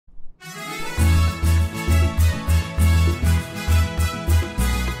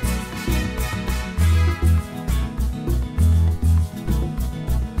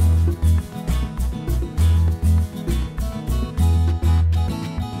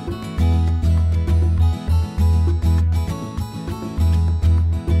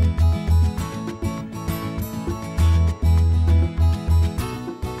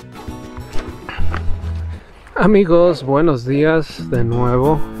Amigos, buenos días de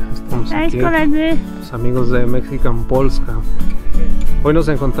nuevo. Estamos aquí, los amigos de Mexican Polska. Hoy nos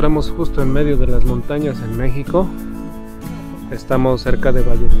encontramos justo en medio de las montañas en México. Estamos cerca de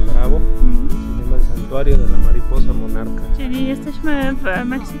Valle de Bravo. Se llama el santuario de la mariposa monarca. Czyli jesteśmy w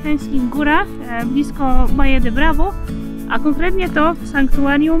meksykańskich górach, blisko Valle de Bravo, a konkretnie to w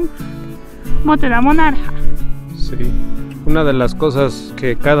sanktuarium MOTYLE MONARCA. Sí. Una de las cosas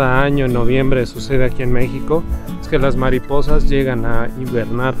que cada año en noviembre sucede aquí en México es que las mariposas llegan a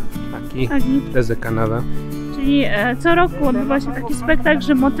hibernar aquí desde Canadá. Czyli co roku odbywa się taki spektakl,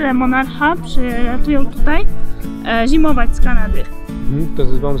 że MOTYLE MONARCA przylatują tutaj zimować z Kanady.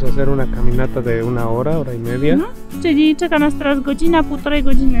 Entonces vamos a hacer una caminata de una hora, hora y media. Czyli czeka nas teraz godzina, półtorej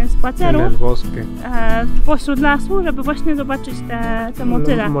godziny spaceru en el bosque. Pośród lasu, żeby właśnie zobaczyć te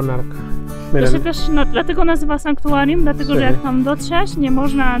motyle. Monarca. To się też dlatego nazywa sanktuarium, dlatego że jak tam dotrzesz, nie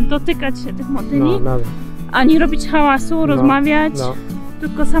można dotykać się tych motyli, ani robić hałasu, rozmawiać,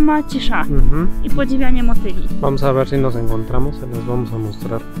 tylko sama cisza y podziwianie motyli. Vamos a ver si nos encontramos, se los vamos a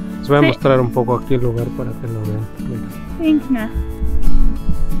mostrar. Les voy a mostrar un poco aquí el lugar para que lo vean. Mira. Piękne.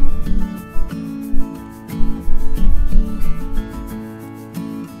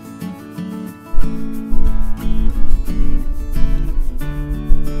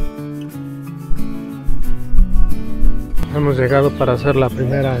 Hemos llegado para hacer la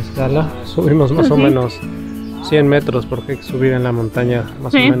primera escala. Subimos más o menos 100 metros porque hay que subir en la montaña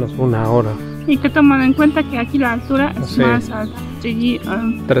más o menos una hora. Y que toman en cuenta que aquí la altura es más alta, czyli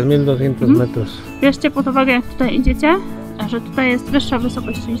 3200 metros. Bierzcie pod uwagę, jak tutaj idziecie, że tutaj jest wyższa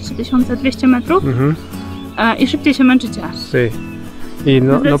wysokość, czyli 3200 metrów i szybciej się męczycie. Sí. Y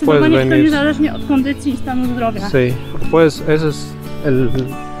no puedes venir. Niezależnie od kondycji i stanu zdrowia. Sí.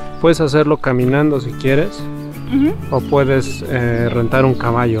 Puedes hacerlo caminando si quieres. O puedes rentar un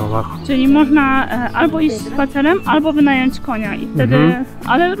caballo abajo. Czyli można albo iść spacerem, albo wynająć konia i wtedy,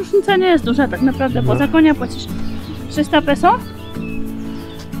 ale różnica nie jest duża tak naprawdę, bo za konia płacisz 300 peso.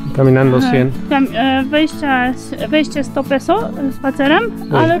 Caminando 100. Wejście 100 peso spacerem,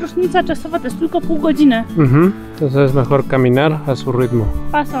 ale różnica czasowa to jest tylko pół godziny. Entonces es mejor caminar a su ritmo.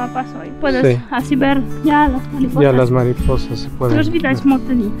 Paso a paso y puedes así ver ya las mariposas. Ya las mariposas se pueden. Już widać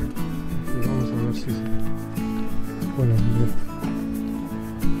motyli. Vamos a ver si se...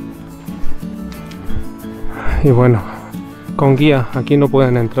 Y bueno, con guía, aquí no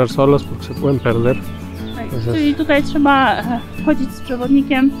pueden entrar solos porque se pueden perder. Czyli tutaj trzeba chodzić z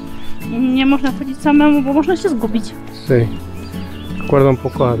przewodnikiem, nie można chodzić samemu, bo można się zgubić. Sí, recuerda un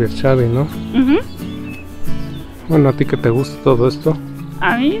poco a Virchadi, ¿no? Bueno, a ti que te gusta todo esto.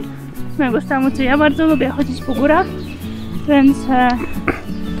 A mi me gusta mucho, ja bardzo lubię chodzić po górach, więc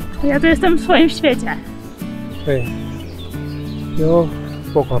ja tu jestem w swoim świecie. Sí. Yo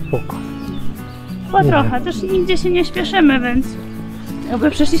poco a poco. Po trochę, też nigdzie się nie śpieszymy, więc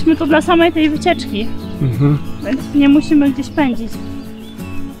jakby przeszliśmy tu dla samej tej wycieczki, więc nie musimy gdzieś pędzić.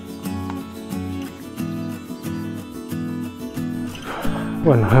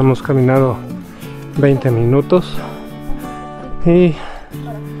 Bueno, hemos caminado 20 minutos y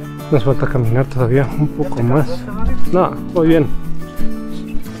nos falta caminar todavía un poco más. No, muy bien.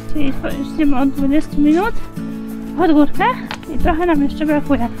 Czyli szliśmy od 20 minut pod górkę i trochę nam jeszcze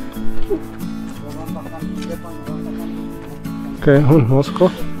brakuje. ¿Qué? ¿Un mosco?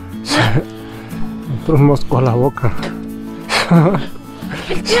 Un mosco a la boca.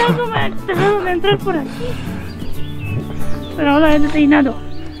 Es algo más, tenemos que entrar por aquí. Pero ahora es despeinado.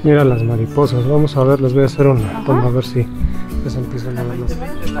 Mira las mariposas, vamos a ver, les voy a hacer una toma a ver si les empiezan a ver las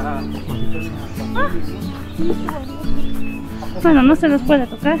mariposas. Bueno, no se los puede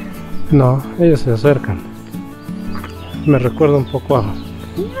tocar. No, ellos se acercan. Me recuerda un poco a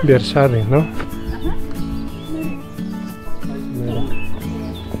Virchadi, ¿no?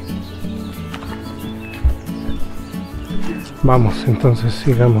 Vamos, entonces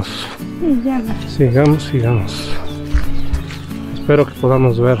sigamos. Sigamos. Espero que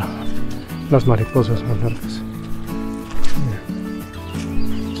podamos ver las mariposas monarcas.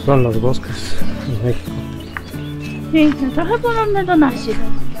 Son los bosques en México. Piękne, trochę podobne do naszych.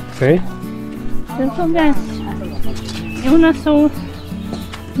 ¿Sí? Tylko gęstsze. I u nas są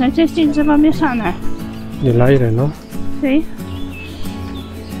najczęściej drzewa mieszane. Y el aire, ¿no? Sí.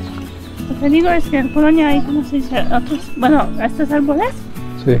 Lo que digo es que en Polonia hay, ¿cómo se dice? Otros, bueno, estos árboles.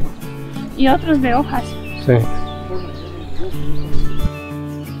 Sí. Y otros de hojas. Sí.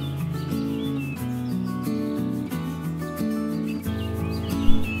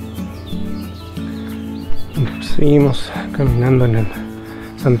 Seguimos caminando en el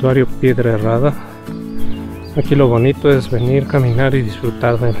santuario Piedra Herrada. Aquí lo bonito es venir, caminar y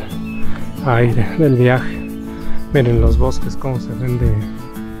disfrutar del aire, del viaje. Miren los bosques como se ven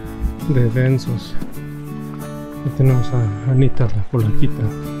de densos. Aquí tenemos a Anita, la polaquita,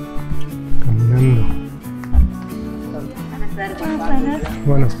 caminando.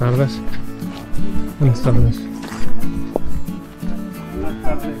 Buenas tardes. Buenas tardes.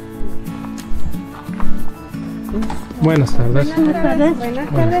 Buenas tardes. Buenas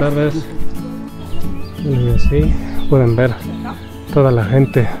tardes. Buenas tardes. Y así pueden ver toda la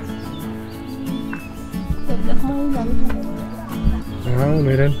gente. Ah,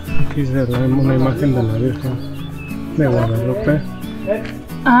 miren, aquí se ve una imagen de la Virgen de Guadalupe.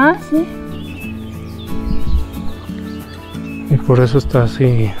 Ah, sí. Y por eso está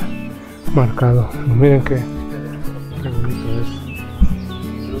así marcado. Miren qué bonito es.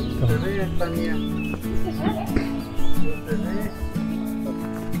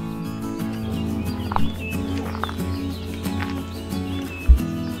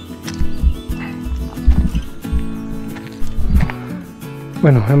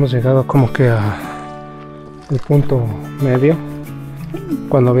 Bueno, hemos llegado como que a el punto medio.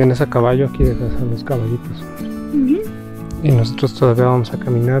 Cuando vienes a caballo, aquí dejas a los caballitos. I nosotros todavía vamos a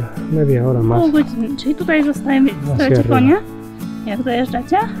caminar media hora más. Pół godziny, czyli tutaj zostawiacie konia, jak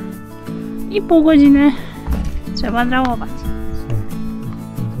dojeżdżacie, i pół godziny trzeba drałować.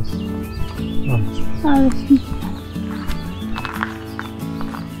 Ale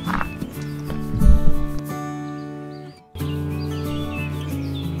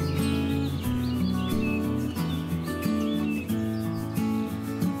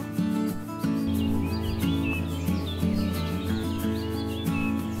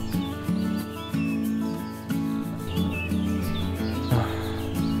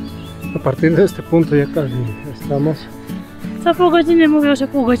A partir de este punto ya casi estamos. co pół godziny mówią, że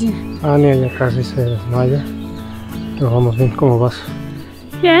pół godziny. Ania ya casi se desmaya. Pero vamos bien, ¿cómo vas?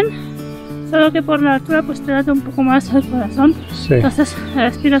 Bien, solo que por la altura pues te late un poco más el corazón. Sí. Entonces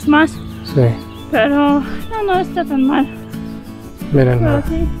respiras más. Sí. Pero no está tan mal. Miren, Pero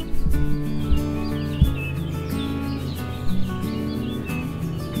sí.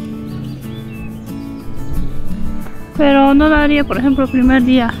 Pero no lo haría, por ejemplo, el primer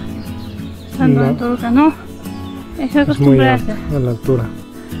día estando en Toluca, ¿no? Hay que acostumbrarse. A la altura.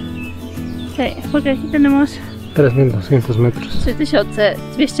 Sí, porque aquí tenemos 3200 metros.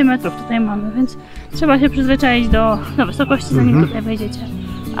 3200 metrów tutaj mamy, więc trzeba się przyzwyczaić do wysokości, zanim tutaj wejdziecie.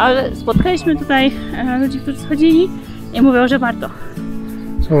 Ale spotkaliśmy tutaj ludzi, którzy schodzili i mówią, że warto.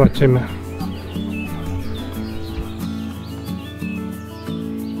 Zobaczymy.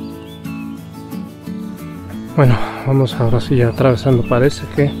 Bueno, vamos ahora sí ya atravesando, parece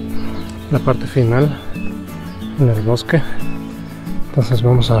que la parte final en el bosque. Entonces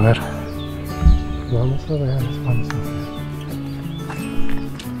vamos a ver. Vamos a ver.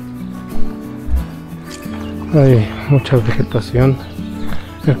 Hay mucha vegetación.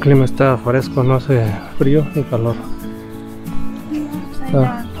 El clima está fresco, no hace frío ni calor.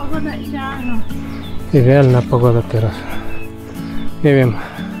 Está idealna pogoda teraz. Nie wiem.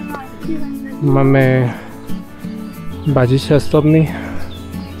 Mamy 20 stopni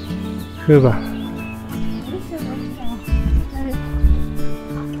chyba.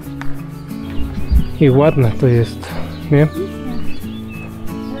 I ładne to jest, nie?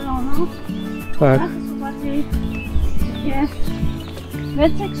 Tak.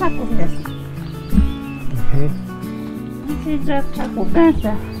 Więcej krzaków jest. Więcej drzew, krzaków,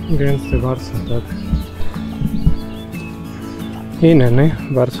 gęste. Gęste bardzo, tak. Inne, nie?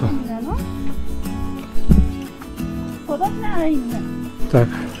 Bardzo. Podobne, ale inne. Tak.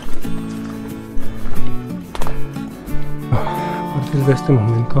 A partir de este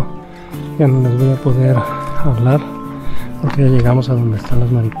momento ya no les voy a poder hablar porque ya llegamos a donde están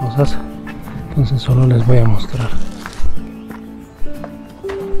las mariposas. Entonces solo les voy a mostrar.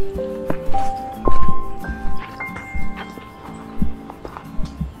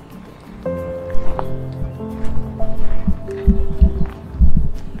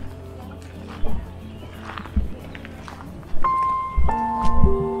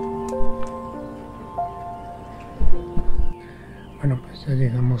 Bueno, pues ya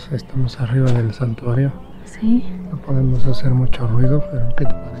llegamos, estamos arriba del santuario. Sí. No podemos hacer mucho ruido, pero ¿qué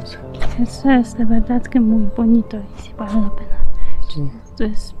te parece? Es de verdad que muy bonito y sí vale la pena. Sí.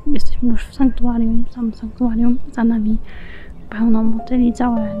 Entonces, jesteśmy już w sanktuarium, sam sanktuarium, za nami pełno motyli,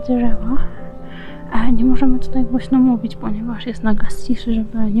 całe drzewa. A nie możemy tutaj głośno mówić, ponieważ jest nakaz ciszy,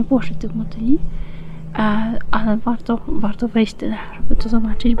 żeby nie głoszyć tych motyli. Ale warto wejść tyle, żeby to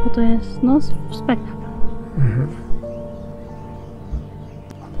zobaczyć, bo to jest spektakl. Mhm.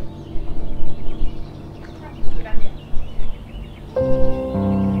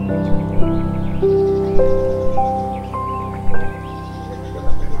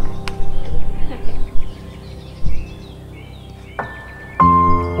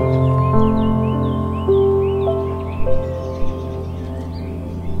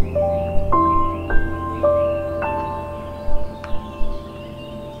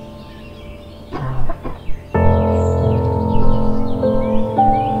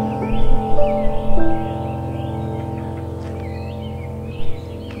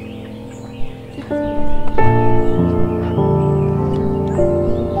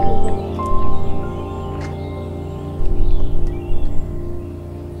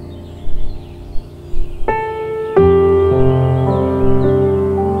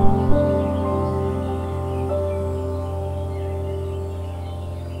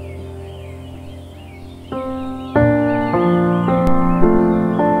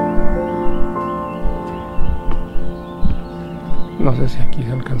 sé si aquí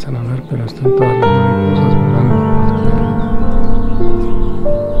se alcanzan a ver, pero están todas las mariposas volando.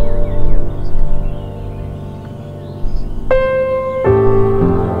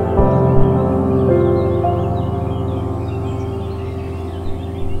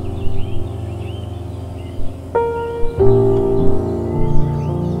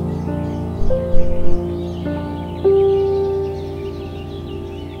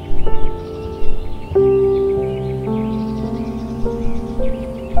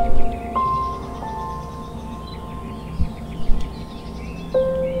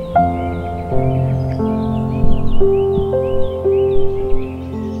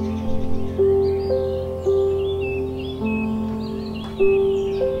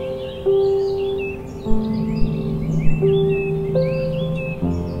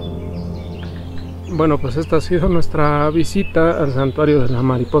 Bueno, pues esta ha sido nuestra visita al santuario de la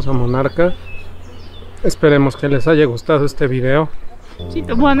mariposa monarca. Esperemos que les haya gustado este video. Czyli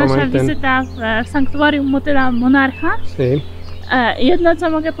to była nasza wizyta w sanktuarium motyla monarcha. Sí. Jedno co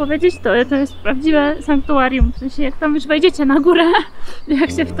mogę powiedzieć, to jest prawdziwe sanktuarium. W sensie jak tam już wejdziecie na górę,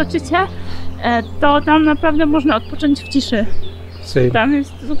 jak się wtoczycie, to tam naprawdę można odpocząć w ciszy. Sí. Tam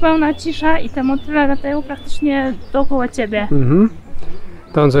jest zupełna cisza i te motyle latają praktycznie dookoła ciebie.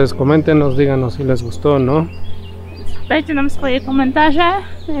 Entonces coméntenos, díganos si les gustó o no. Dajcie nam swoje komentarze,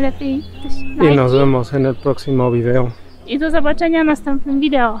 najlepiej też y nos vemos en el próximo video. I do zobaczenia w następnym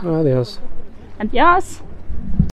wideo. Adiós. Adiós.